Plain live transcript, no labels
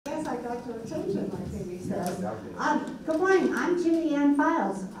Good morning, I'm Judy Ann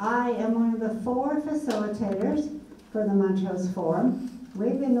Files. I am one of the 4 facilitators for the Montrose Forum.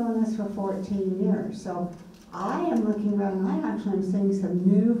 We've been doing this for 14 years, so I am looking around and I actually am seeing some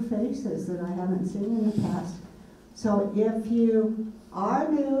new faces that I haven't seen in the past. So if you are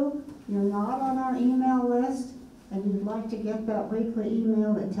new, you're not on our email list, and you'd like to get that weekly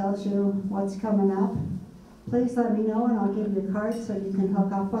email that tells you what's coming up, please let me know and I'll give you a card so you can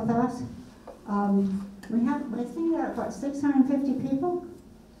hook up with us. We have, I think, what, 650 people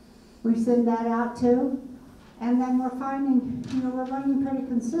we send that out to. And then we're finding, we're running pretty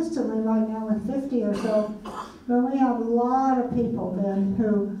consistently right now with 50 or so. But we have a lot of people then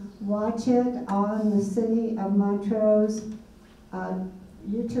who watch it on the City of Montrose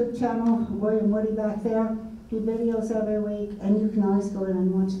YouTube channel. William Woody back there do videos every week, and you can always go in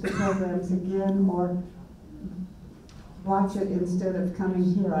and watch the programs again or watch it instead of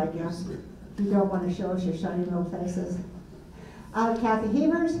coming here, I guess. You don't want to show us your shiny little faces. Kathy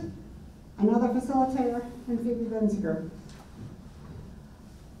Hebers, another facilitator, and Phoebe Benziger.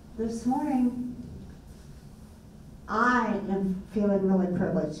 This morning, I am feeling really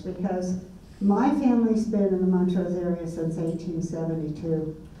privileged because my family's been in the Montrose area since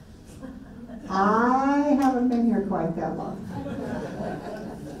 1872. I haven't been here quite that long.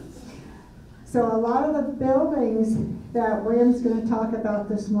 So a lot of the buildings that William's going to talk about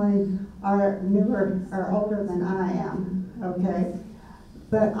this morning are newer, are older than I am, okay?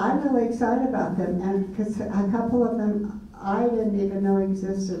 But I'm really excited about them, and because a couple of them I didn't even know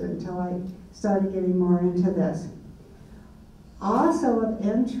existed until I started getting more into this. Also of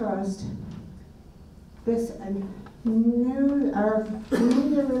interest, this our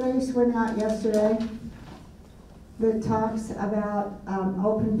media release went out yesterday that talks about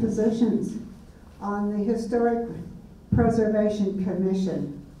open positions on the Historic Preservation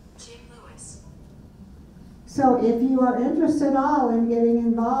Commission. So if you are interested at all in getting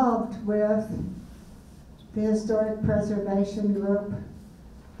involved with the Historic Preservation Group,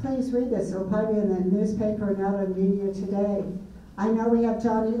 please read this. It'll probably be in the newspaper and out in media today. I know we have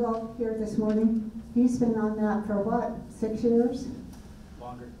John Elo here this morning. He's been on that for what, 6 years?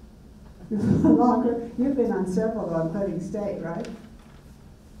 Longer. Longer. You've been on several, including state, right?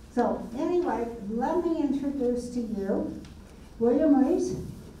 So anyway, let me introduce to you William Reis.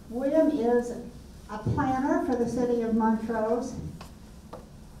 William is a planner for the City of Montrose.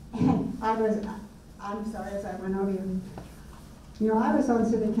 And I'm sorry as I went over you. I was on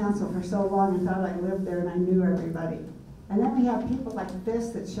City Council for so long and thought I lived there and I knew everybody. And then we have people like this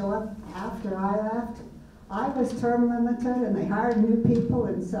that show up after I left. I was term limited and they hired new people,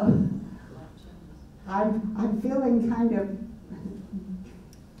 and so I'm feeling kind of,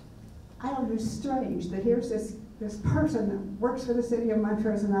 I don't know, strange that here's this person that works for the City of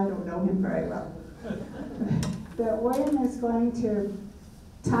Montrose and I don't know him very well. But William is going to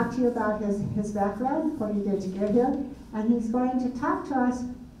talk to you about his background, what he did to get here, and he's going to talk to us,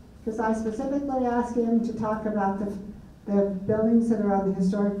 because I specifically asked him to talk about the buildings that are on the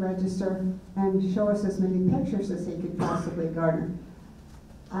Historic Register and show us as many pictures as he could possibly garner.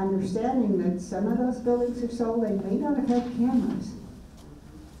 Understanding that some of those buildings are sold, they may not have had cameras.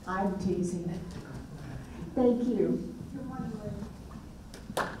 I'm teasing. Thank you. Good morning, William.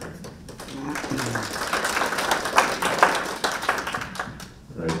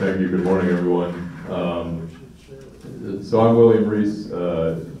 All right, thank you. Good morning, everyone. So I'm William Reis,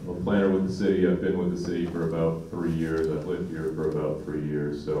 I'm a planner with the city. I've been with the city for about 3 years. I've lived here for about 3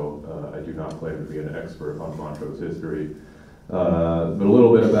 years, so I do not claim to be an expert on Montrose history. But a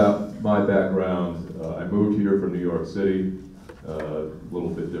little bit about my background. I moved here from New York City, a little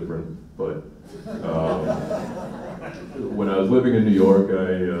bit different, but when I was living in New York,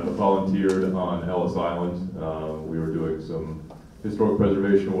 I volunteered on Ellis Island. We were doing some historic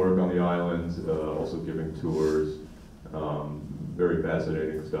preservation work on the island, also giving tours. Very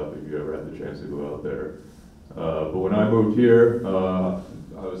fascinating stuff if you ever had the chance to go out there. But when I moved here, I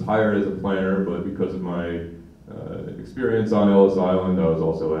was hired as a planner, but because of my experience on Ellis Island, I was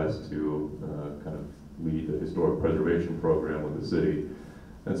also asked to kind of lead the historic preservation program with the city.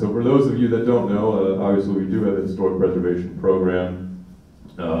 And so for those of you that don't know, obviously we do have a historic preservation program.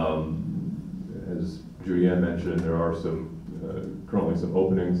 As Julianne mentioned, there are currently some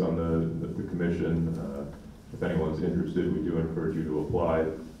openings on the commission. If anyone's interested, we do encourage you to apply.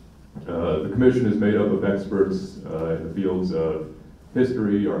 The commission is made up of experts in the fields of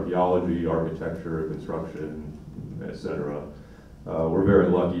history, archaeology, architecture, construction, etc. We're very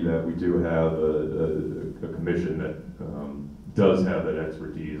lucky that we do have a commission that does have that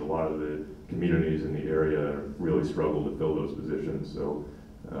expertise. A lot of the communities in the area really struggle to fill those positions, so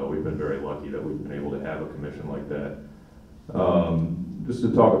we've been very lucky that we've been able to have a commission like that. Just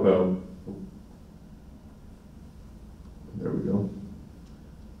to talk about, there we go.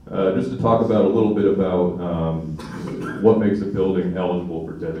 Just to talk about a little bit about what makes a building eligible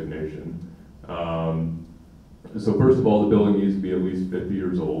for designation. So first of all, the building needs to be at least 50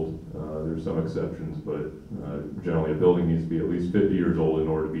 years old. There's some exceptions, but generally a building needs to be at least 50 years old in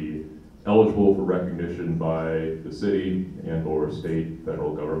order to be eligible for recognition by the city and or state,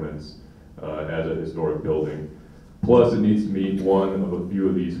 federal governments as a historic building. Plus, it needs to meet one of a few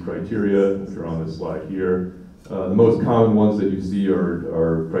of these criteria, which are on this slide here. The most common ones that you see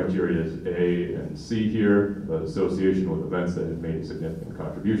are criteria A and C here, association with events that have made a significant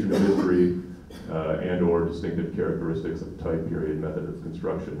contribution to history, and or distinctive characteristics of type, period, method of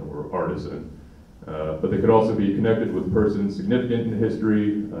construction, or artisan. But they could also be connected with persons significant in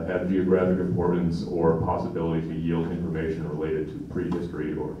history, have geographic importance, or possibility to yield information related to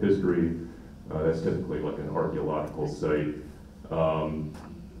prehistory or history. That's typically like an archaeological site.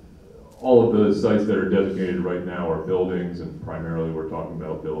 All of the sites that are designated right now are buildings, and primarily we're talking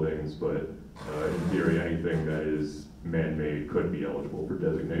about buildings, but in theory anything that is man-made could be eligible for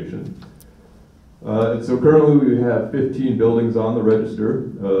designation. And so currently we have 15 buildings on the register.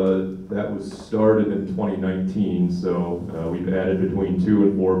 That was started in 2019, so we've added between 2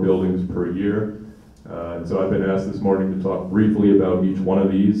 and 4 buildings per year. And so I've been asked this morning to talk briefly about each one of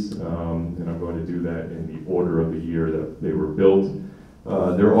these, and I'm going to do that in the order of the year that they were built.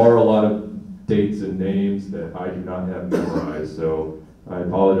 There are a lot of dates and names that I do not have memorized, so I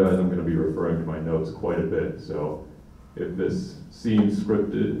apologize. I'm going to be referring to my notes quite a bit, so if this seems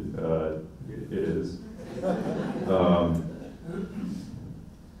scripted, it is.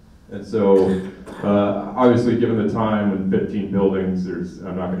 And so, obviously, given the time and 15 buildings,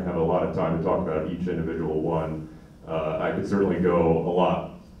 I'm not going to have a lot of time to talk about each individual one. I could certainly go a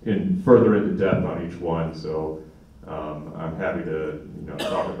lot further into depth on each one, so I'm happy to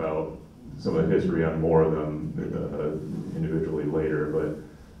talk about some of the history on more of them individually later. But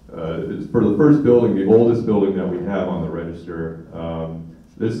for the first building, the oldest building that we have on the register,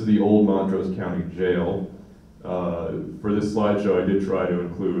 this is the old Montrose County Jail. For this slideshow, I did try to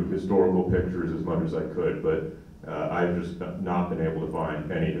include historical pictures as much as I could, but I've just not been able to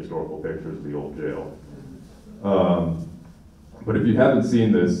find any historical pictures of the old jail. But if you haven't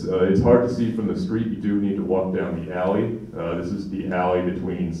seen this, it's hard to see from the street. You do need to walk down the alley. This is the alley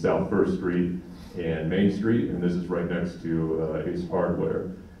between South First Street and Main Street, and this is right next to Ace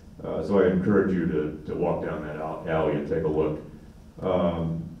Hardware. So I encourage you to walk down that alley and take a look.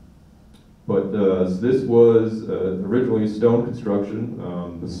 So this was originally stone construction.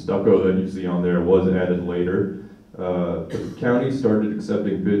 The stucco that you see on there was added later. But the county started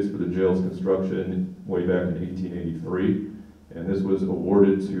accepting bids for the jail's construction way back in 1883, and this was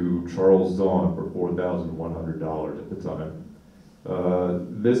awarded to Charles Zahn for $4,100 at the time.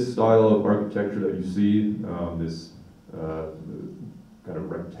 This style of architecture that you see, this kind of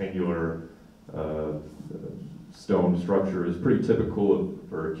rectangular stone structure, is pretty typical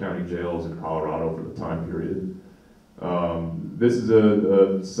for county jails in Colorado for the time period. This is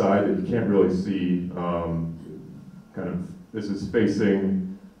a side that you can't really see. This is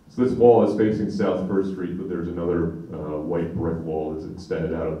facing, so this wall is facing South First Street, but there's another white brick wall that's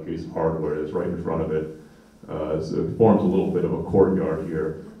extended out of Ace Hardware that's right in front of it. So it forms a little bit of a courtyard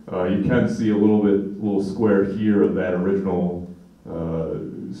here. You can see a little square here of that original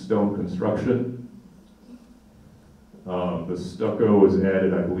stone construction. The stucco was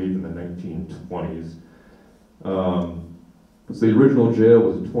added, I believe, in the 1920s. So the original jail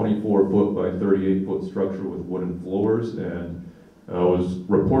was a 24-foot by 38-foot structure with wooden floors, and was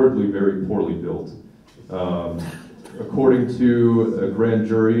reportedly very poorly built. According to a grand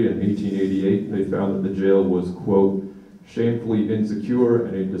jury in 1888, they found that the jail was, quote, shamefully insecure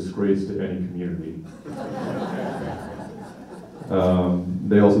and a disgrace to any community.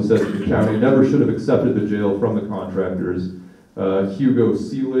 They also said that the county never should have accepted the jail from the contractors. Hugo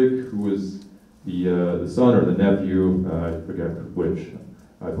Seelig, who was the son or the nephew, I forget which,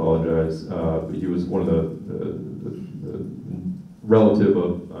 I apologize, but he was one of the relative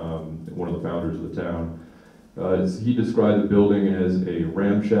of one of the founders of the town. He described the building as a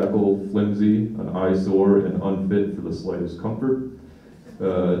ramshackle, flimsy, an eyesore, and unfit for the slightest comfort.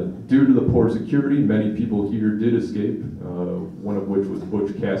 Due to the poor security, many people here did escape, one of which was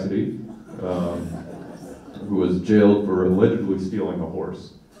Butch Cassidy, who was jailed for allegedly stealing a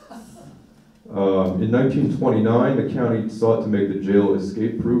horse. In 1929, the county sought to make the jail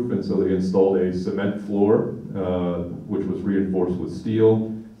escape-proof, and so they installed a cement floor, which was reinforced with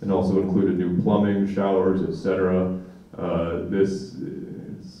steel, and also included new plumbing, showers, etc. This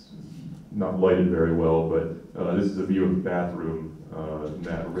is not lighted very well, but this is a view of the bathroom, and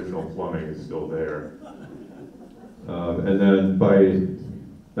that original plumbing is still there. And then by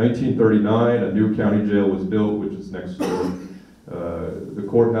 1939, a new county jail was built, which is next door. The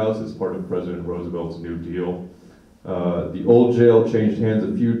courthouse is part of President Roosevelt's New Deal. The old jail changed hands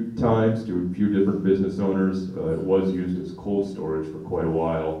a few times to a few different business owners. It was used as cold storage for quite a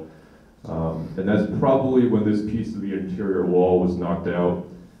while. And that's probably when this piece of the interior wall was knocked out.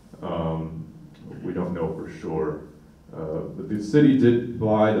 We don't know for sure. But the city did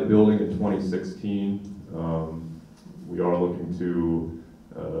buy the building in 2016. We are looking to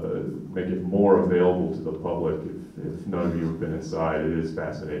make it more available to the public. If none of you have been inside, it is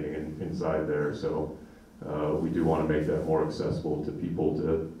fascinating inside there. So we do want to make that more accessible to people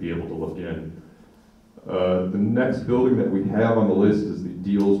to be able to look in. The next building that we have on the list is the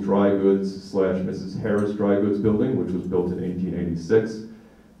Deals Dry Goods / Mrs. Harris Dry Goods building, which was built in 1886.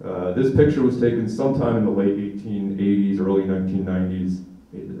 This picture was taken sometime in the late 1880s, early 1890s,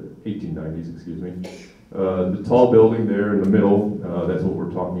 excuse me. The tall building there in the middle, that's what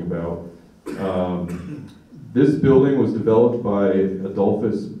we're talking about. This building was developed by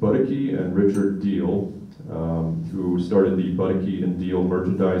Adolphus Buddecke and Richard Deal, who started the Buddecke and Deal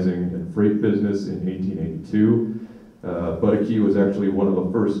merchandising and freight business in 1882. Buddecke was actually one of the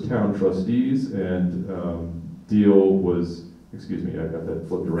first town trustees, and Deal was, excuse me, I got that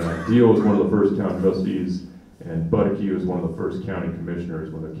flipped around. Deal was one of the first town trustees, and Buddecke was one of the first county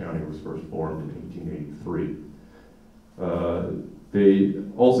commissioners when the county was first formed in 1883. They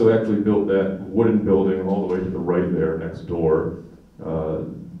also actually built that wooden building all the way to the right there next door.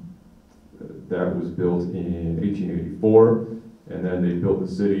 That was built in 1884, and then they built the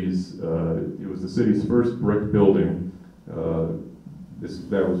city's, it was the city's first brick building.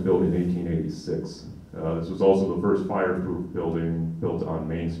 That was built in 1886. This was also the first fireproof building built on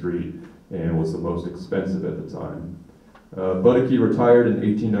Main Street and was the most expensive at the time. Buddecke retired in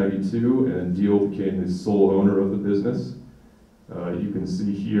 1892, and Deal became the sole owner of the business. You can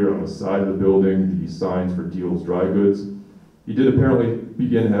see here on the side of the building the signs for Deal's Dry Goods. He did apparently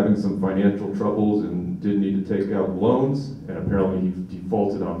begin having some financial troubles and did need to take out loans, and apparently he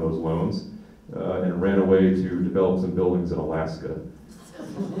defaulted on those loans and ran away to develop some buildings in Alaska.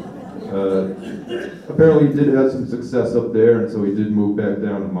 Apparently he did have some success up there, and so he did move back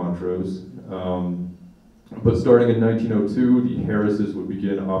down to Montrose. But starting in 1902, the Harrises would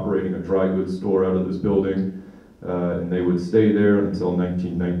begin operating a dry goods store out of this building, and they would stay there until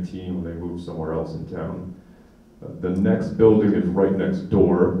 1919 when they moved somewhere else in town. The next building is right next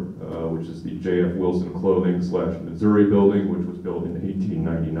door, which is the J.F. Wilson Clothing / Missouri building, which was built in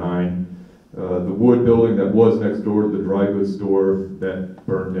 1899. The wood building that was next door to the dry goods store, that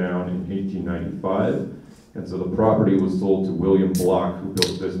burned down in 1895, and so the property was sold to William Block, who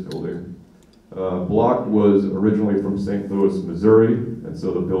built this building. Block was originally from St. Louis, Missouri, and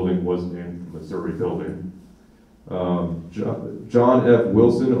so the building was named Missouri Building. John F.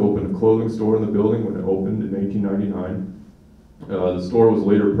 Wilson opened a clothing store in the building when it opened in 1899. The store was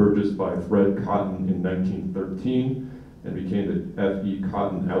later purchased by Fred Cotton in 1913 and became the F.E.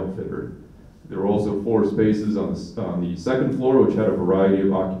 Cotton Outfitter. There were also 4 spaces on the second floor, which had a variety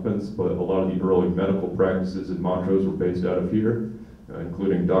of occupants, but a lot of the early medical practices in Montrose were based out of here,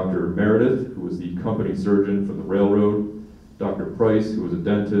 including Dr. Meredith, who was the company surgeon for the railroad, Dr. Price, who was a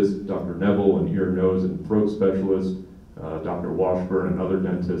dentist, Dr. Neville, an ear, nose, and throat specialist, Dr. Washburn, another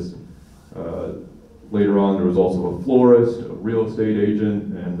dentist. Later on, there was also a florist, a real estate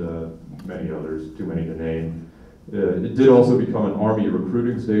agent, and many others, too many to name. It did also become an Army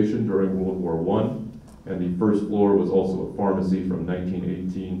recruiting station during World War I, and the first floor was also a pharmacy from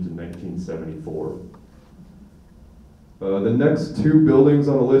 1918 to 1974. The next 2 buildings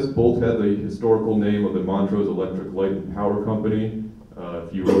on the list both had the historical name of the Montrose Electric Light and Power Company.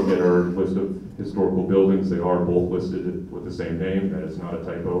 If you look at our list of historical buildings, they are both listed with the same name. That is not a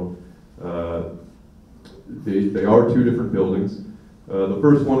typo. They are 2 different buildings. The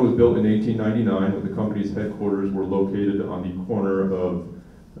first one was built in 1899 when the company's headquarters were located on the corner of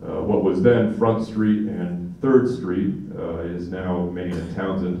what was then Front Street and 3rd Street. It is now Main and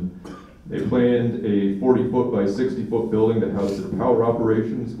Townsend. They planned a 40-foot by 60-foot building that housed their power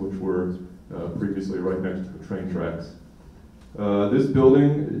operations, which were previously right next to the train tracks. This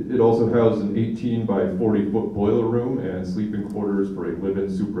building, it also housed an 18 by 40-foot boiler room and sleeping quarters for a live-in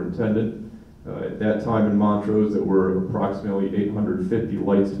superintendent. At that time in Montrose, there were approximately 850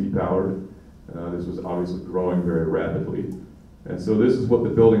 lights to be powered. This was obviously growing very rapidly. And so this is what the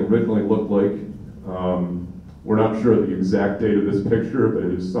building originally looked like. We're not sure of the exact date of this picture, but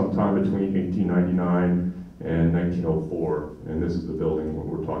it was sometime between 1899 and 1904, and this is the building what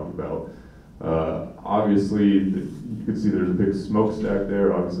we're talking about. obviously, you can see there's a big smokestack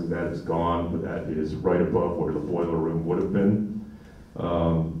there. Obviously, that is gone, but that is right above where the boiler room would have been.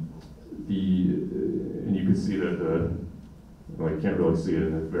 And you can see that well, you can't really see it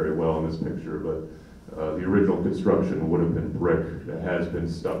very well in this picture, but the original construction would have been brick that has been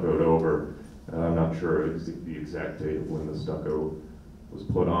stuccoed over. I'm not sure the exact date of when the stucco was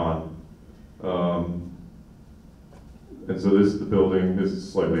put on. And so this is the building. This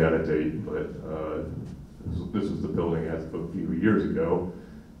is slightly out of date, but this was the building as of a few years ago.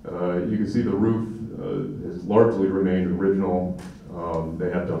 You can see the roof has largely remained original.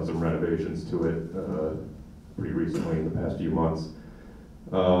 They have done some renovations to it pretty recently in the past few months.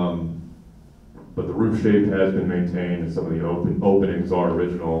 But the roof shape has been maintained, and some of the openings are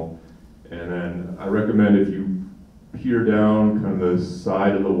original. And then I recommend, if you peer down kind of the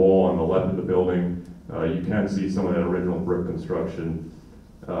side of the wall on the left of the building, you can see some of that original brick construction.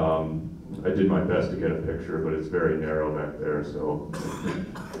 I did my best to get a picture, but it's very narrow back there, so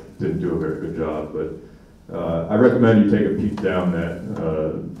didn't do a very good job. But I recommend you take a peek down that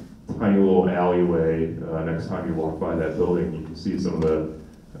tiny little alleyway next time you walk by that building. You can see some of the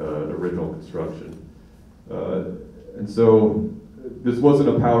original construction. And so this wasn't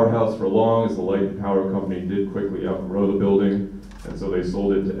a powerhouse for long, as the light and power company did quickly outgrow the building. And so they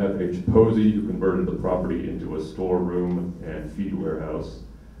sold it to F.H. Posey, who converted the property into a storeroom and feed warehouse.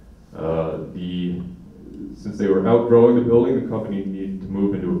 Since they were outgrowing the building, the company needed to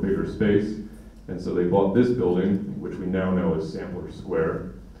move into a bigger space. And so they bought this building, which we now know as Sampler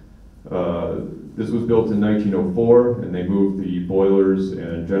Square. This was built in 1904, and they moved the boilers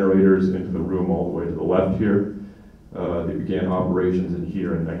and generators into the room all the way to the left here. They began operations in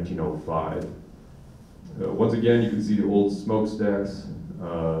here in 1905. Once again, you can see the old smokestacks.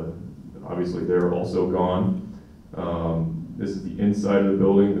 Obviously, they're also gone. This is the inside of the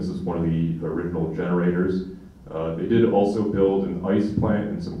building. This is one of the original generators. They did also build an ice plant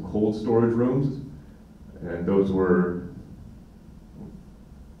and some cold storage rooms, and those were,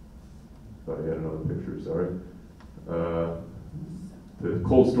 thought I had another picture, sorry. The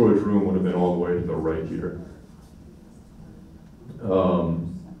cold storage room would have been all the way to the right here.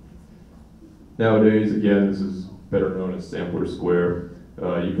 Nowadays, again, this is better known as Sampler Square.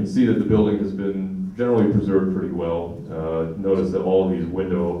 You can see that the building has been generally preserved pretty well. Notice that all of these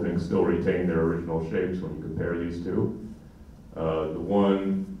window openings still retain their original shapes when you compare these two. The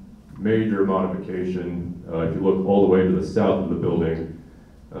one major modification, if you look all the way to the south of the building,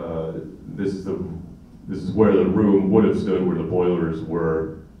 this is where the room would have stood, where the boilers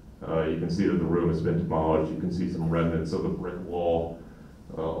were. You can see that the room has been demolished. You can see some remnants of the brick wall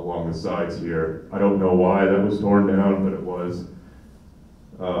along the sides here. I don't know why that was torn down, but it was.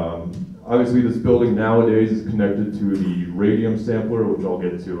 Obviously, this building nowadays is connected to the radium sampler, which I'll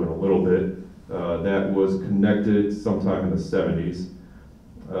get to in a little bit. That was connected sometime in the 70s.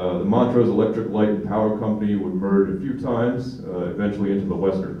 The Montrose Electric Light and Power Company would merge a few times, eventually into the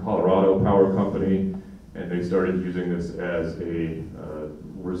Western Colorado Power Company, and they started using this as a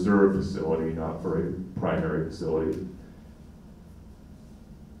reserve facility, not for a primary facility.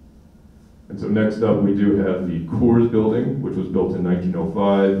 And so next up, we do have the Coors building, which was built in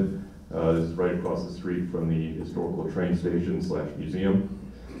 1905. This is right across the street from the historical train station / museum.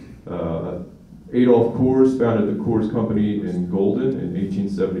 Adolph Coors founded the Coors Company in Golden in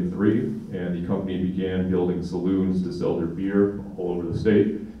 1873, and the company began building saloons to sell their beer all over the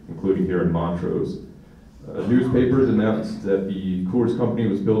state, including here in Montrose. Newspapers announced that the Coors Company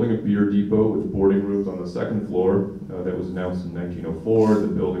was building a beer depot with boarding rooms on the second floor. That was announced in 1904. The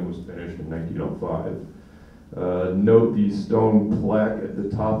building was finished in 1905. Note the stone plaque at the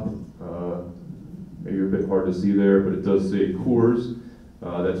top, maybe a bit hard to see there, but it does say Coors.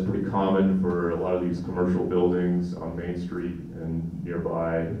 That's pretty common for a lot of these commercial buildings on Main Street and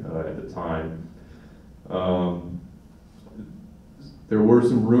nearby at the time. There were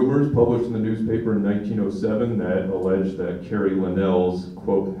some rumors published in the newspaper in 1907 that alleged that Carrie Linnell's,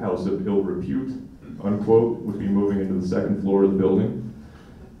 quote, house of ill repute, unquote, would be moving into the second floor of the building.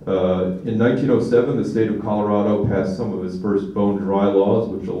 In 1907, the state of Colorado passed some of its first bone dry laws,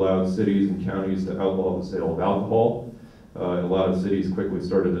 which allowed cities and counties to outlaw the sale of alcohol. A lot of cities quickly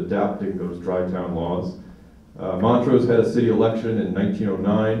started adapting those dry town laws. Montrose had a city election in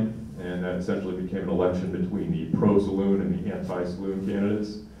 1909, and that essentially became an election between the pro-saloon and the anti-saloon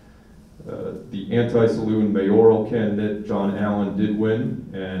candidates. The anti-saloon mayoral candidate, John Allen, did win,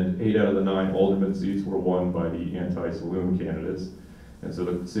 and 8 out of the 9 alderman seats were won by the anti-saloon candidates. And so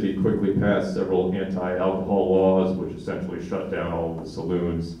the city quickly passed several anti-alcohol laws, which essentially shut down all of the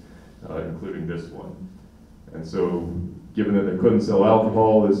saloons, including this one. And so, given that they couldn't sell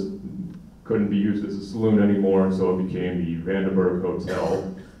alcohol, this couldn't be used as a saloon anymore, so it became the Vandenberg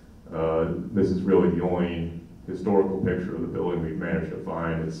Hotel. This is really the only historical picture of the building we've managed to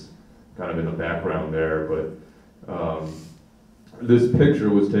find. It's kind of in the background there, but this picture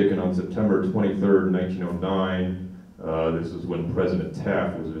was taken on September 23rd, 1909. This is when President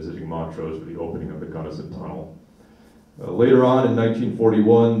Taft was visiting Montrose for the opening of the Gunnison Tunnel. Later on in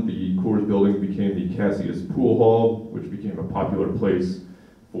 1941, the Coors building became the Cassius Pool Hall, which became a popular place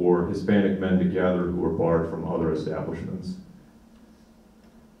for Hispanic men to gather who were barred from other establishments.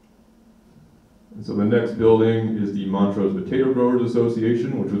 And so the next building is the Montrose Potato Growers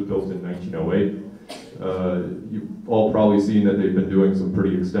Association, which was built in 1908. You've all probably seen that they've been doing some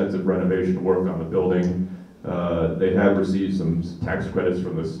pretty extensive renovation work on the building. They have received some tax credits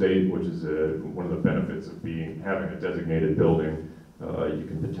from the state, which is one of the benefits of having a designated building. You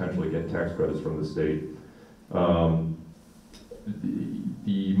can potentially get tax credits from the state.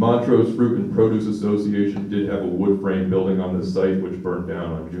 The Montrose Fruit and Produce Association did have a wood frame building on this site, which burned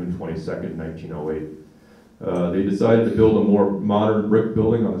down on June 22nd, 1908. They decided to build a more modern brick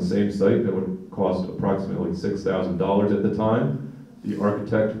building on the same site that would cost approximately $6,000 at the time. The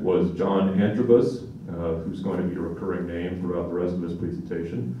architect was John Antrobus, who's going to be a recurring name throughout the rest of this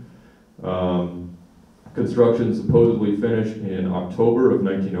presentation. Construction supposedly finished in October of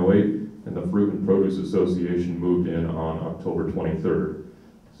 1908, and the Fruit and Produce Association moved in on October 23rd.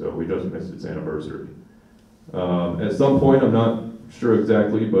 So we just missed its anniversary. At some point, I'm not sure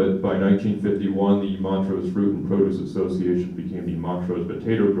exactly, but by 1951, the Montrose Fruit and Produce Association became the Montrose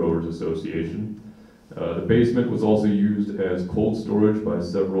Potato Growers Association. The basement was also used as cold storage by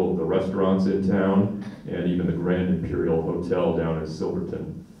several of the restaurants in town, and even the Grand Imperial Hotel down in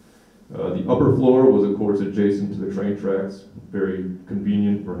Silverton. The upper floor was, of course, adjacent to the train tracks, very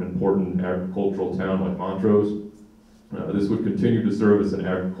convenient for an important agricultural town like Montrose. This would continue to serve as an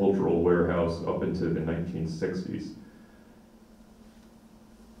agricultural warehouse up into the 1960s.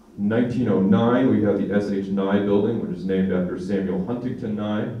 In 1909, we have the S.H. Nye building, which is named after Samuel Huntington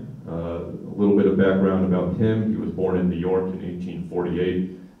Nye. A little bit of background about him. He was born in New York in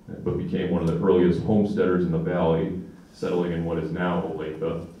 1848, but became one of the earliest homesteaders in the valley, settling in what is now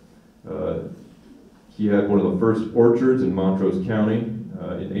Olathe. He had one of the first orchards in Montrose County.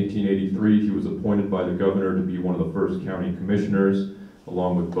 In 1883, he was appointed by the governor to be one of the first county commissioners,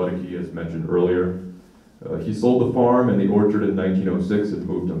 along with Buddecke, as mentioned earlier. He sold the farm and the orchard in 1906 and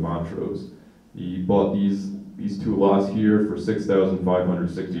moved to Montrose. He bought these two lots here for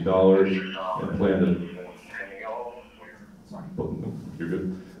 $6,560 and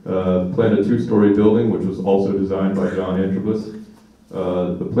planned a two-story building, which was also designed by John Antrobus.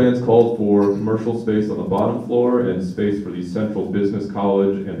 The plans called for commercial space on the bottom floor and space for the Central Business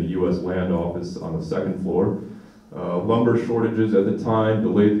College and the U.S. Land Office on the second floor. Lumber shortages at the time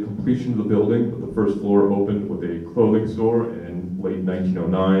delayed the completion of the building, but the first floor opened with a clothing store in late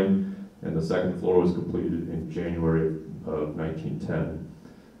 1909, and the second floor was completed in January of 1910.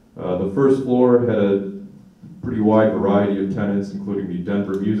 The first floor had a pretty wide variety of tenants, including the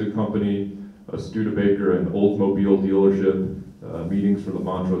Denver Music Company, a Studebaker and Oldsmobile dealership, meetings for the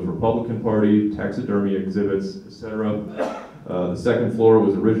Montrose Republican Party, taxidermy exhibits, etc. The second floor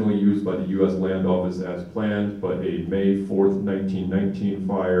was originally used by the U.S. Land Office as planned, but a May 4th, 1919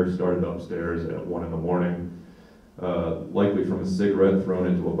 fire started upstairs at 1 in the morning, likely from a cigarette thrown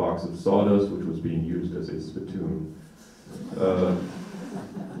into a box of sawdust, which was being used as a spittoon.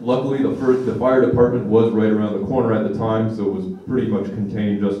 Luckily, the fire department was right around the corner at the time, so it was pretty much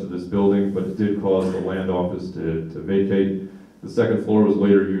contained just to this building, but it did cause the land office to vacate. The second floor was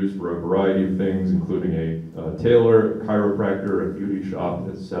later used for a variety of things, including a tailor, a chiropractor, a beauty shop,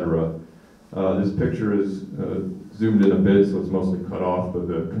 etc. This picture is zoomed in a bit, so it's mostly cut off, but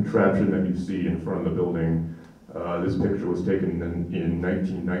the contraption that you see in front of the building, this picture was taken in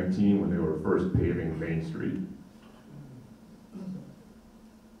 1919 when they were first paving Main Street.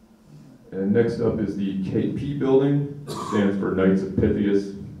 And next up is the KP building, which stands for Knights of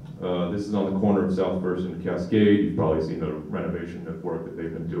Pythias. This is on the corner of South First and Cascade. You've probably seen the renovation work that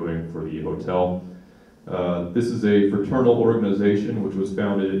they've been doing for the hotel. This is a fraternal organization which was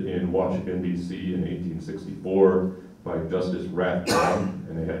founded in Washington, D.C. in 1864 by Justice Rathbone,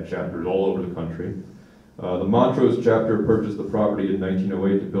 and they had chapters all over the country. The Montrose chapter purchased the property in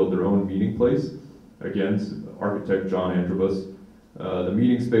 1908 to build their own meeting place. Again, architect John Antrobus. The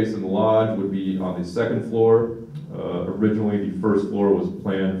meeting space in the lodge would be on the second floor. Originally, the first floor was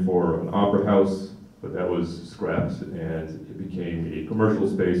planned for an opera house, but that was scrapped, and it became a commercial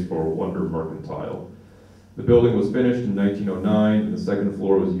space for Wonder Mercantile. The building was finished in 1909, and the second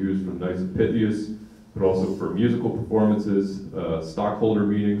floor was used for the Knights of Pythias. but also for musical performances, stockholder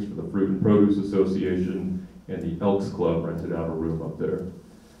meetings for the Fruit and Produce Association, and the Elks Club rented out a room up there.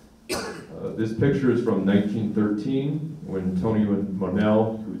 This picture is from 1913, when Tony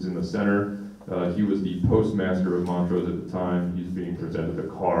Monell, who's in the center, he was the postmaster of Montrose at the time. He's being presented a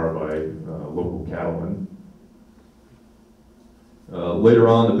car by local cattlemen. Later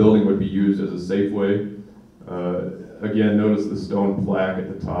on, the building would be used as a Safeway. Again, notice the stone plaque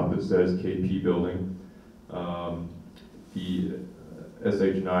at the top that says KP Building. The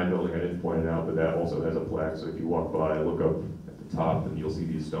SH9 building, I didn't point it out, but that also has a plaque, so if you walk by, look up at the top and you'll see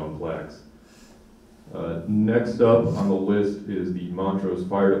these stone plaques. Next up on the list is the Montrose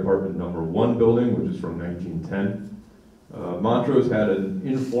Fire Department number 1 building, which is from 1910. Montrose had an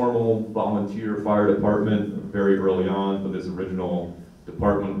informal volunteer fire department very early on, but this original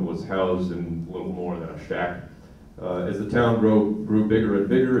department was housed in little more than a shack. As the town grew bigger and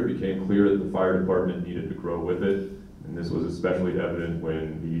bigger, it became clear that the fire department needed to grow with it, and this was especially evident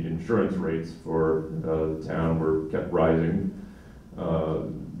when the insurance rates for the town were kept rising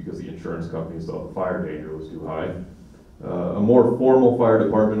because the insurance companies thought the fire danger was too high. A more formal fire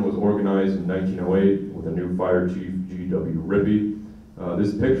department was organized in 1908 with a new fire chief, G.W. Rippey.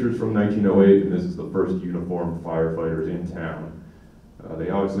 This picture is from 1908, and this is the first uniformed firefighters in town.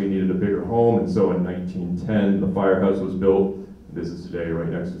 They obviously needed a bigger home, and so in 1910, the firehouse was built. This is today right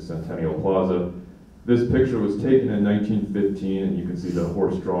next to Centennial Plaza. This picture was taken in 1915, and you can see the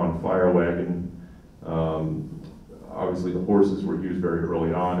horse-drawn fire wagon. Obviously, the horses were used very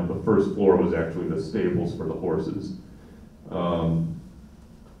early on, and the first floor was actually the stables for the horses.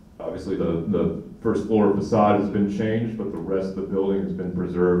 Obviously, the first floor facade has been changed, but the rest of the building has been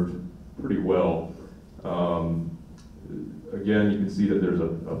preserved pretty well. Again, you can see that there's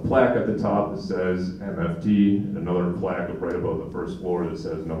a plaque at the top that says MFT, and another plaque right above the first floor that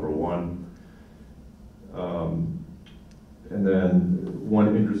says number 1. And then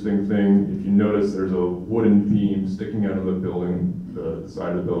one interesting thing, if you notice, there's a wooden beam sticking out of the building, the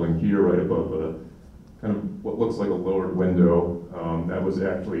side of the building here, right above a kind of what looks like a lowered window. That was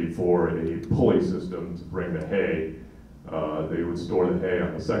actually for a pulley system to bring the hay. They would store the hay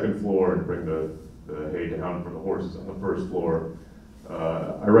on the second floor and bring the hay down for the horses on the first floor.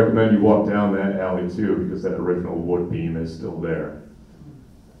 I recommend you walk down that alley too, because that original wood beam is still there.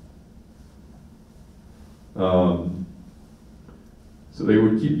 So they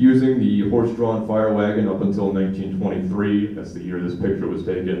would keep using the horse-drawn fire wagon up until 1923. That's the year this picture was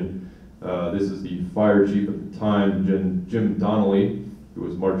taken. This is the fire chief at the time, Jim Donnelly, who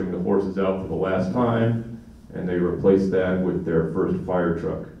was marching the horses out for the last time, and they replaced that with their first fire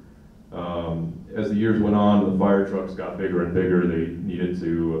truck. As the years went on, the fire trucks got bigger and bigger. They needed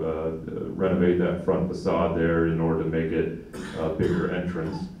to renovate that front facade there in order to make it a bigger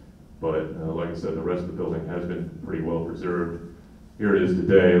entrance. But like I said, the rest of the building has been pretty well preserved. Here it is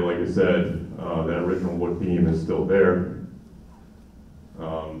today. Like I said, that original wood beam is still there.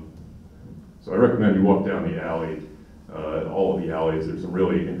 So I recommend you walk down the alley, all of the alleys. There's some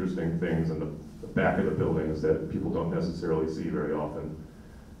really interesting things in the back of the buildings that people don't necessarily see very often.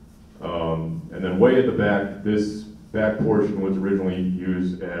 And then way at the back, this back portion was originally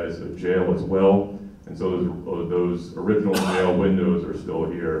used as a jail as well. And so those original jail windows are still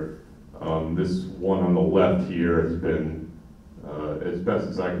here. This one on the left here has been, as best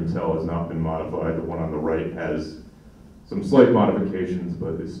as I can tell, has not been modified. The one on the right has some slight modifications,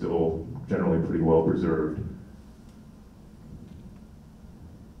 but is still generally pretty well preserved.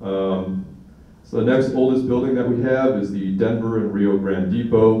 So the next oldest building that we have is the Denver and Rio Grande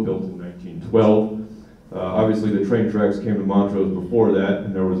Depot, built in 1912. Obviously the train tracks came to Montrose before that,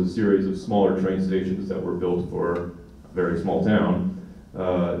 and there was a series of smaller train stations that were built for a very small town.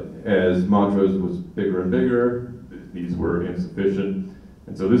 As Montrose was bigger and bigger, these were insufficient.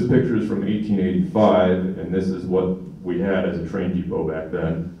 And so this picture is from 1885, and this is what we had as a train depot back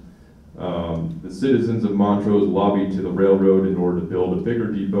then. The citizens of Montrose lobbied to the railroad in order to build a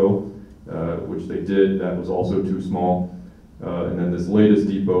bigger depot, which they did. That was also too small. And then this latest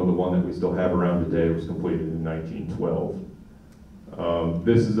depot, the one that we still have around today, was completed in 1912.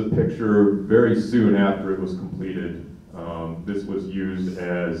 This is a picture very soon after it was completed. This was used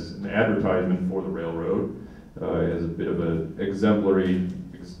as an advertisement for the railroad, as a bit of an exemplary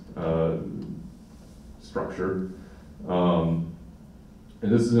structure.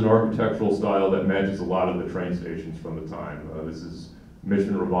 And this is an architectural style that matches a lot of the train stations from the time. This is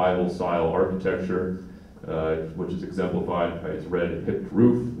Mission Revival style architecture, which is exemplified by its red hipped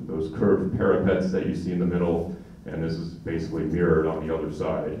roof, those curved parapets that you see in the middle, and this is basically mirrored on the other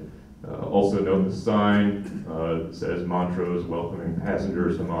side. Also note the sign says Montrose, welcoming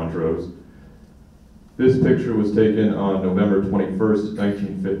passengers to Montrose. This picture was taken on November 21st,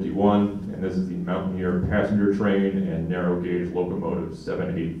 1951, and this is the Mountaineer passenger train and narrow gauge locomotive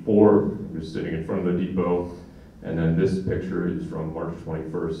 784, just sitting in front of the depot. And then this picture is from March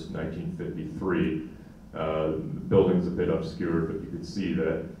 21st, 1953. The building's a bit obscured, but you can see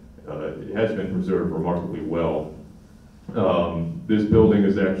that it has been preserved remarkably well. This building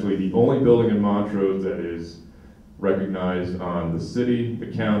is actually the only building in Montrose that is recognized on the city, the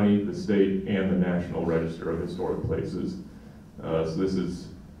county, the state, and the National Register of Historic Places. So this is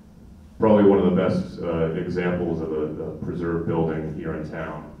probably one of the best examples of a preserved building here in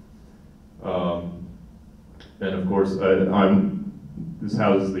town. And of course, this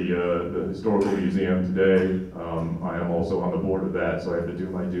houses the Historical Museum today. I am also on the board of that, so I have to do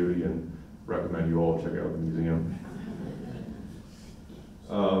my duty and recommend you all check out the museum.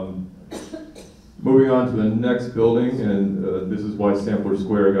 Moving on to the next building, and this is why Sampler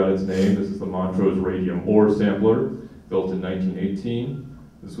Square got its name. This is the Montrose Radium Ore Sampler, built in 1918.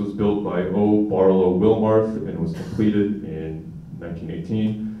 This was built by O. Barlow Wilmarth and was completed in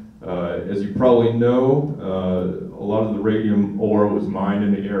 1918. As you probably know, a lot of the radium ore was mined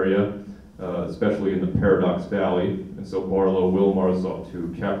in the area, especially in the Paradox Valley, and so Barlow Wilmarth sought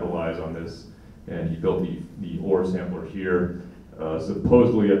to capitalize on this, and he built the ore sampler here.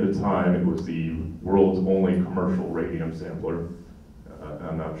 Supposedly at the time, it was the world's only commercial radium sampler.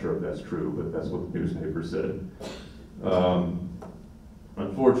 I'm not sure if that's true, but that's what the newspaper said.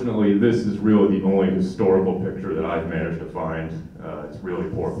 Unfortunately, this is really the only historical picture that I've managed to find. It's really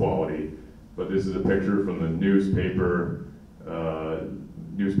poor quality, but this is a picture from the newspaper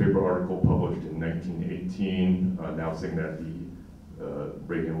article published in 1918 announcing that the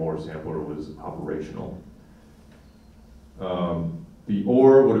radium ore sampler was operational. The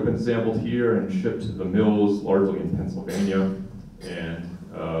ore would have been sampled here and shipped to the mills, largely in Pennsylvania, and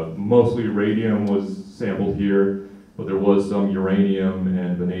mostly radium was sampled here, but there was some uranium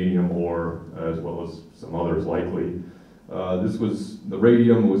and vanadium ore, as well as some others likely. The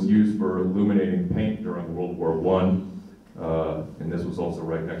radium was used for illuminating paint during World War I, and this was also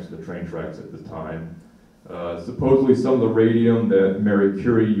right next to the train tracks at the time. Supposedly some of the radium that Mary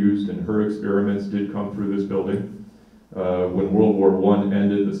Curie used in her experiments did come through this building. When World War I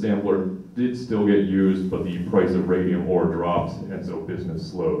ended, the sampler did still get used, but the price of radium ore dropped, and so business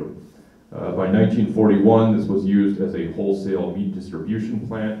slowed. By 1941, this was used as a wholesale meat distribution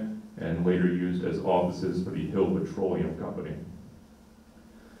plant, and later used as offices for the Hill Petroleum Company.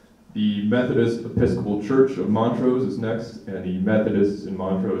 The Methodist Episcopal Church of Montrose is next, and the Methodists in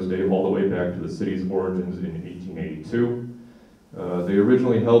Montrose date all the way back to the city's origins in 1882. They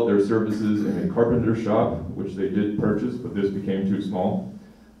originally held their services in a carpenter shop, which they did purchase, but this became too small.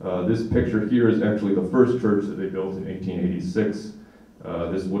 This picture here is actually the first church that they built in 1886.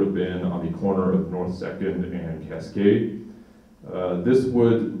 This would have been on the corner of North 2nd and Cascade. This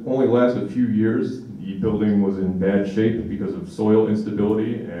would only last a few years. The building was in bad shape because of soil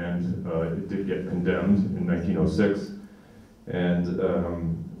instability, and it did get condemned in 1906. And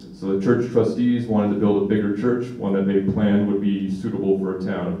so the church trustees wanted to build a bigger church, one that they planned would be suitable for a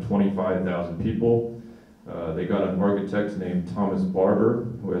town of 25,000 people. They got an architect named Thomas Barber,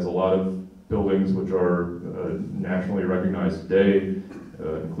 who has a lot of buildings which are nationally recognized today,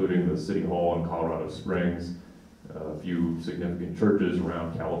 including the City Hall in Colorado Springs, a few significant churches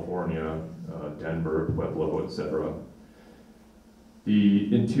around California, Denver, Pueblo, etc. The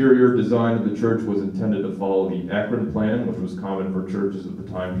interior design of the church was intended to follow the Akron plan, which was common for churches of the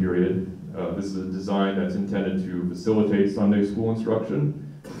time period. This is a design that's intended to facilitate Sunday school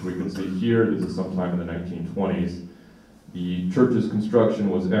instruction. As we can see here, this is sometime in the 1920s. The church's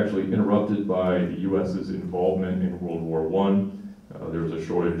construction was actually interrupted by the U.S.'s involvement in World War I. There was a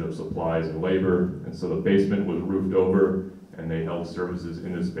shortage of supplies and labor, and so the basement was roofed over, and they held services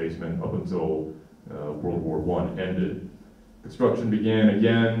in this basement up until World War I ended. Construction began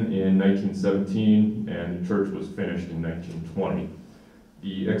again in 1917, and the church was finished in 1920.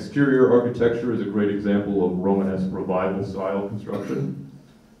 The exterior architecture is a great example of Romanesque Revival style construction.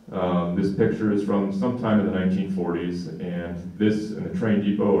 This picture is from sometime in the 1940s, and this and the train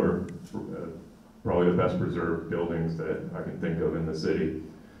depot are probably the best preserved buildings that I can think of in the city.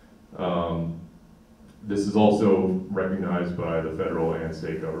 This is also recognized by the federal and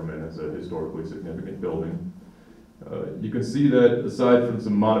state government as a historically significant building. You can see that aside from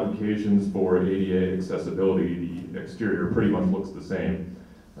some modifications for ADA accessibility, the exterior pretty much looks the same.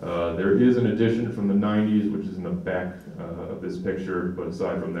 There is an addition from the 90s, which is in the back of this picture, but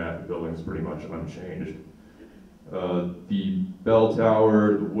aside from that, the building's pretty much unchanged. The bell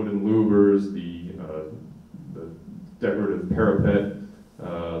tower, the wooden louvers, the decorative parapet,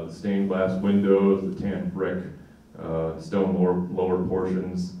 the stained glass windows, the tan brick, stone lower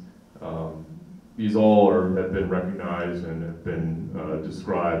portions. These all have been recognized and have been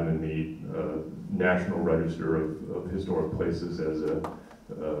described in the National Register of Historic Places as a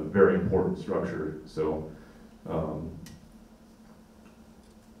very important structure. So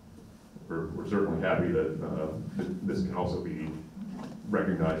we're certainly happy that this can also be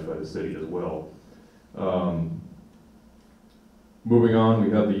recognized by the city as well. Moving on,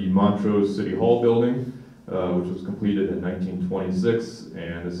 we have the Montrose City Hall building, which was completed in 1926,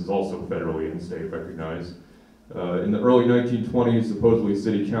 and this is also federally and state recognized. In the early 1920s, supposedly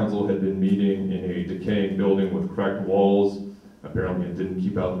City Council had been meeting in a decaying building with cracked walls. Apparently it didn't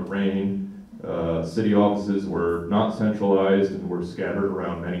keep out the rain. City offices were not centralized and were scattered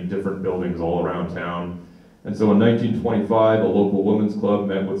around many different buildings all around town. And so in 1925, a local women's club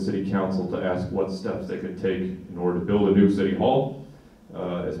met with City Council to ask what steps they could take in order to build a new City Hall,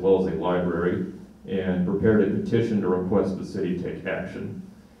 as well as a library, and prepared a petition to request the city take action.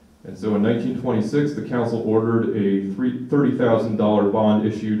 And so in 1926, the council ordered a $30,000 bond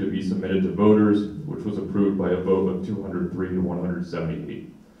issue to be submitted to voters, which was approved by a vote of 203 to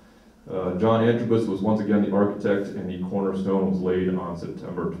 178. John Antrobus was once again the architect, and the cornerstone was laid on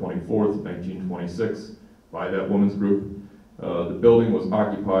September 24th, 1926 by that women's group. The building was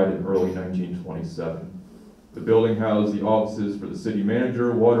occupied in early 1927. The building housed the offices for the city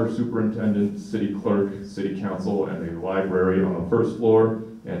manager, water superintendent, city clerk, city council, and a library on the first floor,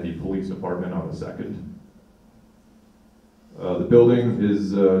 and the police department on the second. The building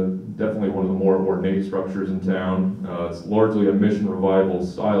is definitely one of the more ornate structures in town. It's largely a Mission Revival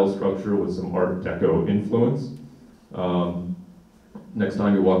style structure with some Art Deco influence. Next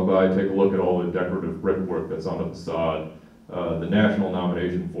time you walk by, take a look at all the decorative brickwork that's on the facade. The national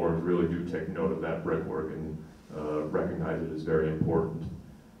nomination forms really do take note of that brickwork and recognize it as very important.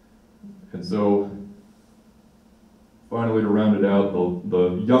 And so, finally, to round it out,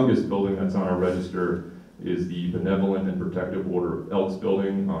 the youngest building that's on our register is the Benevolent and Protective Order of Elks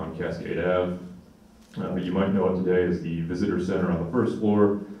building on Cascade Ave. You might know it today as the Visitor Center on the first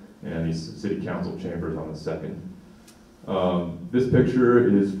floor and the City Council chambers on the second. This picture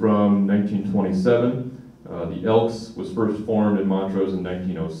is from 1927. The Elks was first formed in Montrose in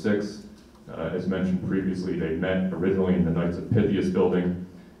 1906. As mentioned previously, they met originally in the Knights of Pythias building,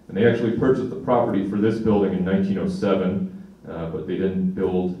 and they actually purchased the property for this building in 1907, but they didn't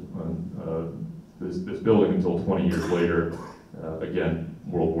build this building until 20 years later. Again,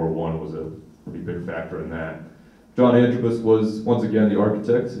 World War I was a pretty big factor in that. John Antrobus was once again the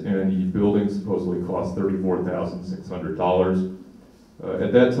architect, and the building supposedly cost $34,600.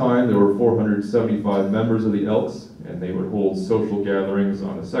 At that time, there were 475 members of the Elks, and they would hold social gatherings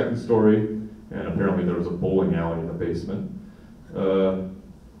on the second story, and apparently there was a bowling alley in the basement. The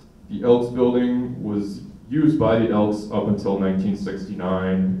Elks building was used by the Elks up until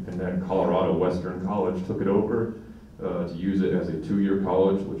 1969, and then Colorado Western College took it over to use it as a two-year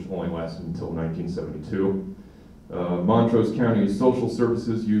college, which only lasted until 1972. Montrose County Social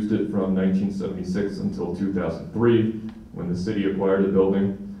Services used it from 1976 until 2003, when the city acquired the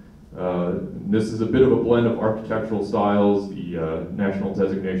building. This is a bit of a blend of architectural styles. The national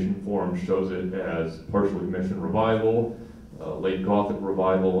designation form shows it as partially Mission Revival, late Gothic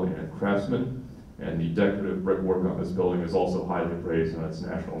Revival, and Craftsman. And the decorative brickwork on this building is also highly praised on its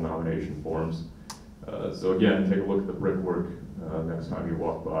national nomination forms. So again, take a look at the brickwork next time you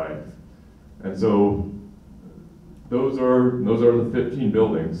walk by. And so those are the 15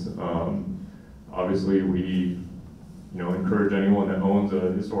 buildings. Obviously, we encourage anyone that owns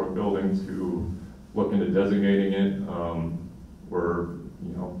a historic building to look into designating it. We're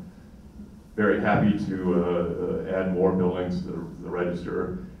very happy to add more buildings to the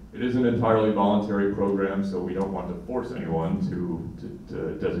register. It is an entirely voluntary program, so we don't want to force anyone to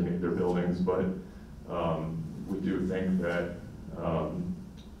designate their buildings, but we do think that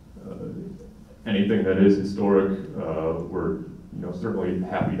anything that is historic, we're certainly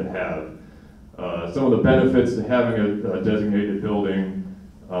happy to have. Some of the benefits to having a designated building,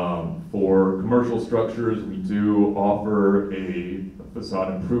 for commercial structures, we do offer a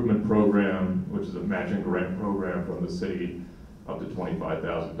facade improvement program, which is a matching grant program from the city, up to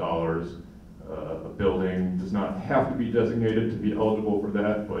 $25,000. A building does not have to be designated to be eligible for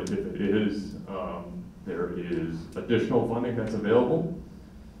that, but if it is, there is additional funding that's available.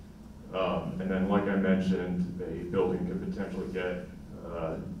 And then, like I mentioned, a building can potentially get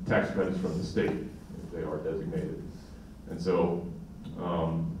tax credits from the state if they are designated. And so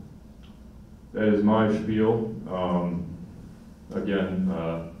that is my spiel. Again,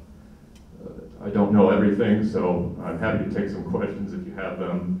 I don't know everything, so I'm happy to take some questions if you have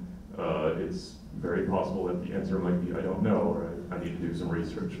them. It's very possible that the answer might be I don't know, or I need to do some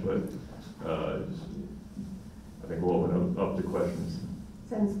research, but I think we'll open up to questions.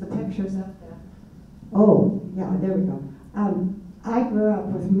 Since the picture's up there. Oh, yeah, there we go. I grew up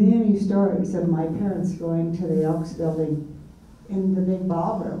with many stories of my parents going to the Elks Building in the big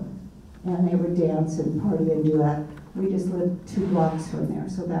ballroom, and they would dance and party and do that. We just lived 2 blocks from there,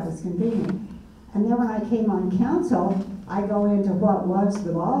 so that was convenient. And then when I came on council, I go into what was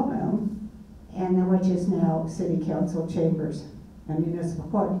the ballroom, and then which is now city council chambers and municipal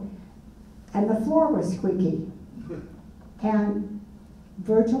court. And the floor was squeaky. And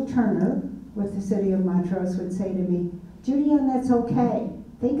Virgil Turner with the city of Montrose would say to me, Judy-Ann, that's okay.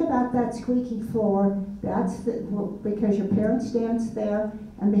 Think about that squeaky floor. That's because your parents danced there,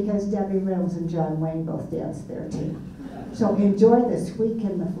 and because Debbie Reynolds and John Wayne both danced there too. So enjoy the squeak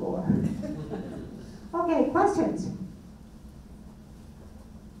in the floor. Okay, questions?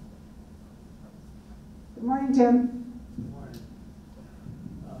 Good morning, Jim. Good morning.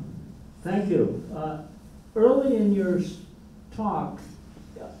 Thank you. Early in your talk,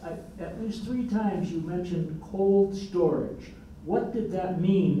 at least 3 times you mentioned cold storage. What did that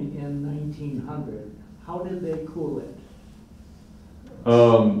mean in 1900? How did they cool it?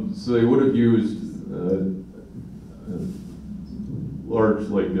 So they would have used large,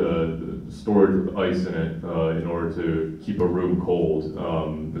 storage with ice in it in order to keep a room cold.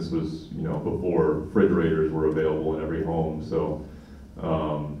 This was, before refrigerators were available in every home, so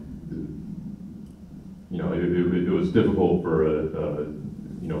it was difficult for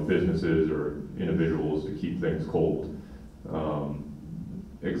businesses or individuals to keep things cold.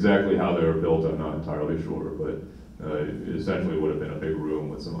 Exactly how they were built, I'm not entirely sure, but it essentially would have been a big room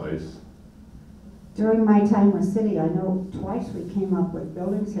with some ice. During my time with city, I know twice we came up with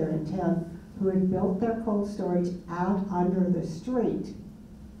buildings here in town who had built their cold storage out under the street.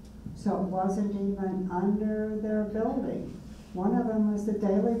 So it wasn't even under their building. One of them was the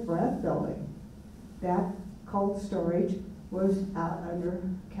Daily Bread building. That cold storage was out under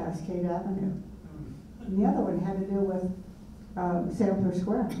Cascade Avenue. And the other one had to do with Sampler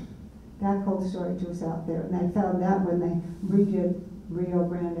Square. That cold storage was out there, and they found out when they redid Rio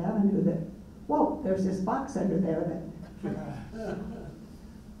Grande Avenue that, whoa, there's this box under there that.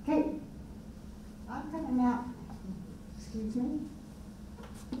 Okay, I'm gonna now, excuse me.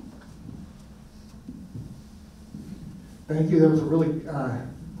 Thank you. That was a really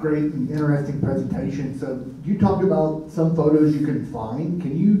great and interesting presentation. So you talked about some photos you can find.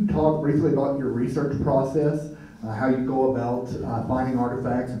 Can you talk briefly about your research process, how you go about finding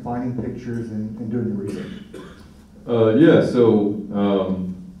artifacts and finding pictures and doing the research? Yeah, so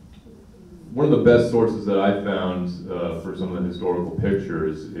one of the best sources that I found for some of the historical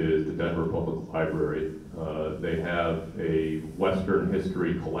pictures is the Denver Public Library. They have a Western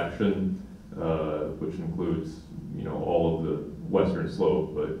history collection, which includes all of the western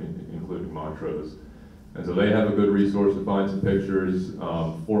slope, but including Montrose. And so they have a good resource to find some pictures.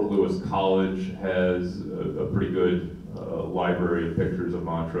 Fort Lewis College has a pretty good library of pictures of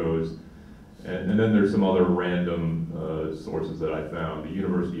Montrose. And then there's some other random sources that I found. The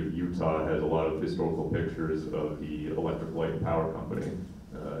University of Utah has a lot of historical pictures of the Electric Light and Power Company.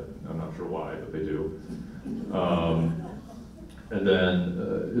 I'm not sure why, but they do. And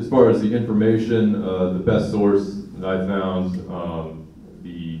then as far as the information, the best source that I found,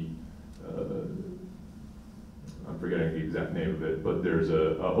 I'm forgetting the exact name of it, but there's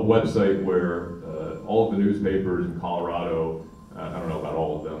a website where all of the newspapers in Colorado, I don't know about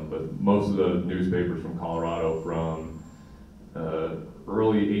all of them, but most of the newspapers from Colorado from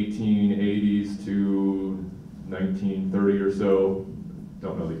early 1880s to 1930 or so,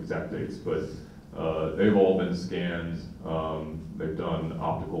 don't know the exact dates, but they've all been scanned. They've done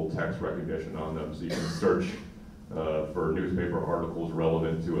optical text recognition on them, so you can search for newspaper articles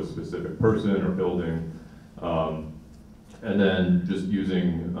relevant to a specific person or building. And then just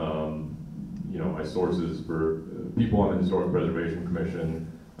using my sources for people on the Historic Preservation Commission.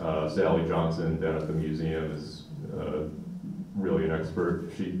 Sally Johnson down at the museum is really an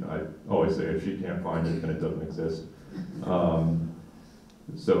expert. I always say if she can't find it, then it doesn't exist.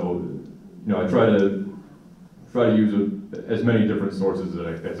 So I try to use as many different sources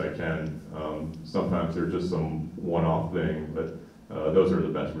as I can. Sometimes they're just some one-off thing, but those are the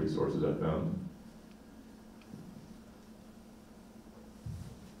best resources I've found.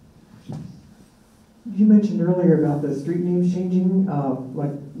 You mentioned earlier about the street names changing,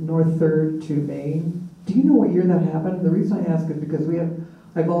 like North 3rd to Main. Do you know what year that happened? The reason I ask is because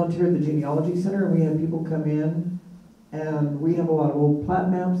I volunteer at the Genealogy Center, and we had people come in And we have a lot of old plat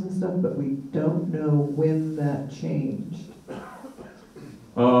maps and stuff, but we don't know when that changed.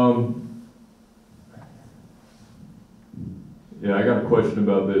 Yeah, I got a question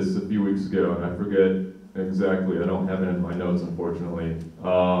about this a few weeks ago, and I forget exactly. I don't have it in my notes, unfortunately.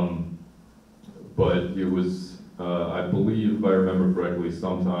 But it was, I believe, if I remember correctly,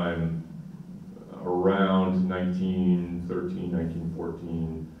 sometime around 1913,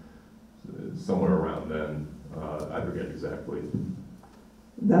 1914, somewhere around then. I forget exactly.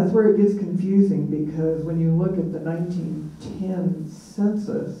 That's where it gets confusing, because when you look at the 1910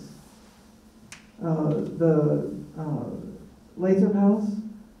 census, the Lathrop House,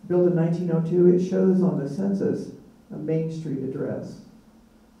 built in 1902, it shows on the census a Main Street address.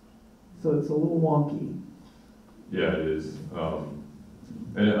 So it's a little wonky. Yeah, it is.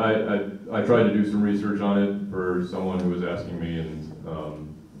 And I tried to do some research on it for someone who was asking me, and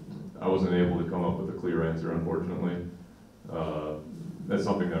I wasn't able to come up with a clear answer, unfortunately. That's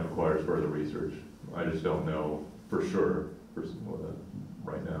something that requires further research. I just don't know for sure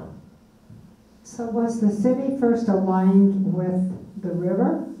right now. So was the city first aligned with the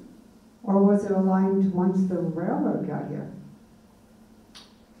river, or was it aligned once the railroad got here?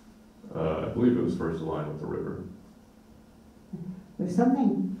 I believe it was first aligned with the river. There's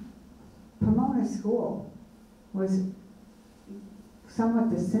something, Pomona School was somewhat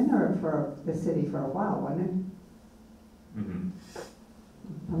the center for the city for a while, wasn't it? Mm-hmm.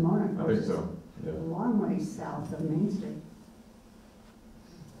 Pomona, of I course, think so, yeah. is a long way south of Main Street.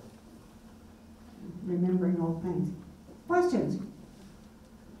 Remembering old things. Questions?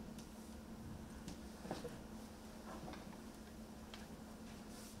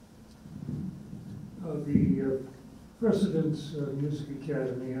 The President's Music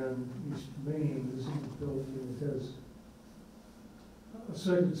Academy on East Main is in the building. It has a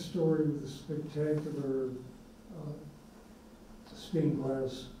second story with a spectacular stained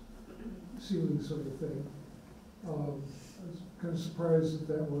glass ceiling sort of thing. I was kind of surprised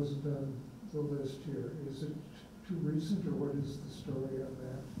that wasn't on the list here. Is it too recent, or what is the story on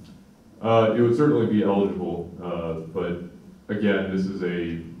that? It would certainly be eligible, but again, this is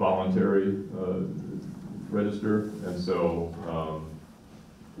a voluntary register, and so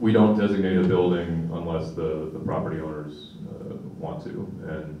we don't designate a building unless the property owners want to,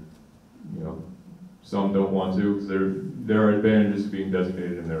 and you know, some don't want to because there are advantages to being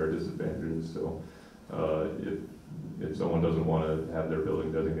designated and there are disadvantages. So if someone doesn't want to have their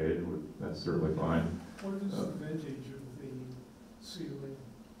building designated, that's certainly fine. What is the vintage of the ceiling?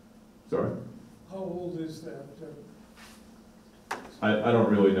 Sorry? How old is that? I don't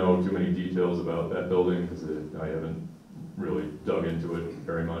really know too many details about that building because I haven't really dug into it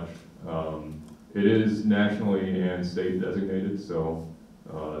very much. It is nationally and state designated, so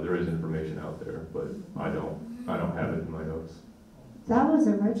there is information out there, but I don't have it in my notes. That was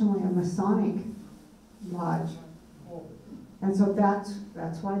originally a Masonic lodge. And so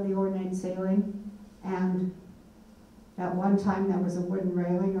that's why the ornate ceiling. And at one time there was a wooden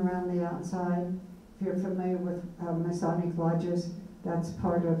railing around the outside. If you're familiar with Masonic lodges, that's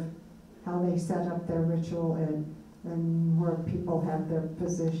part of how they set up their ritual and where people have their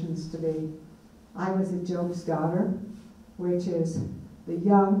positions to be. I was a Job's daughter, which is the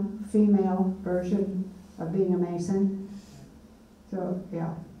young female version of being a Mason. So,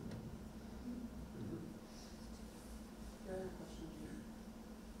 yeah.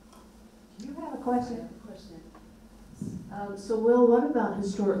 Do you have a question? So Will, what about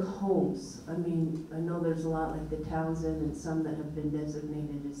historic homes? I mean, I know there's a lot like the Townsend and some that have been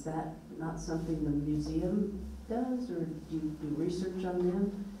designated. Is that not something the museum does, or do you do research on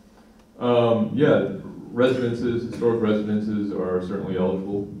them? Yeah, historic residences are certainly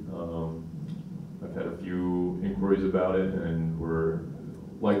eligible. I've had a few inquiries about it, and we're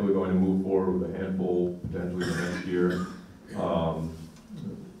likely going to move forward with a handful potentially the next year.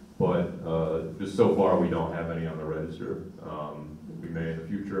 But just so far, we don't have any on the register. We may in the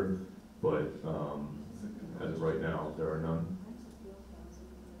future, but as of right now, there are none.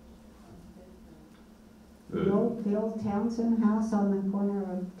 The old Townsend house on the corner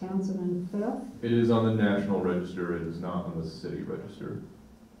of Townsend and Fifth? It is on the national register. It is not on the city register.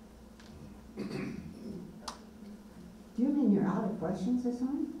 Do you mean you're out of questions this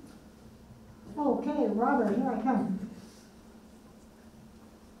morning? Okay, Robert, here I come.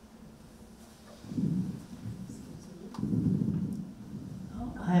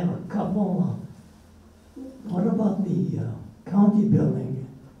 I have a couple. What about the county building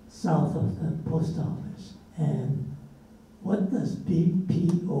south of the post office? And what does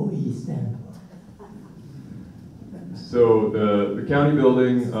BPOE stand for? So the county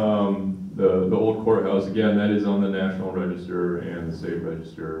building, the old courthouse, again, that is on the National Register and the State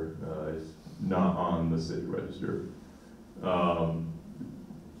Register. It's not on the City Register.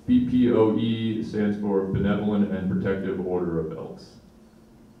 BPOE stands for Benevolent and Protective Order of Elks.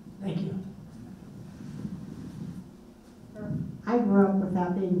 Thank you. I grew up with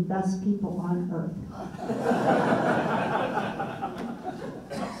that being best people on earth.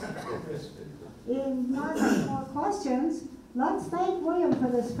 If not any more questions, let's thank William for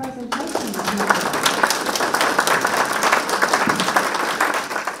this presentation.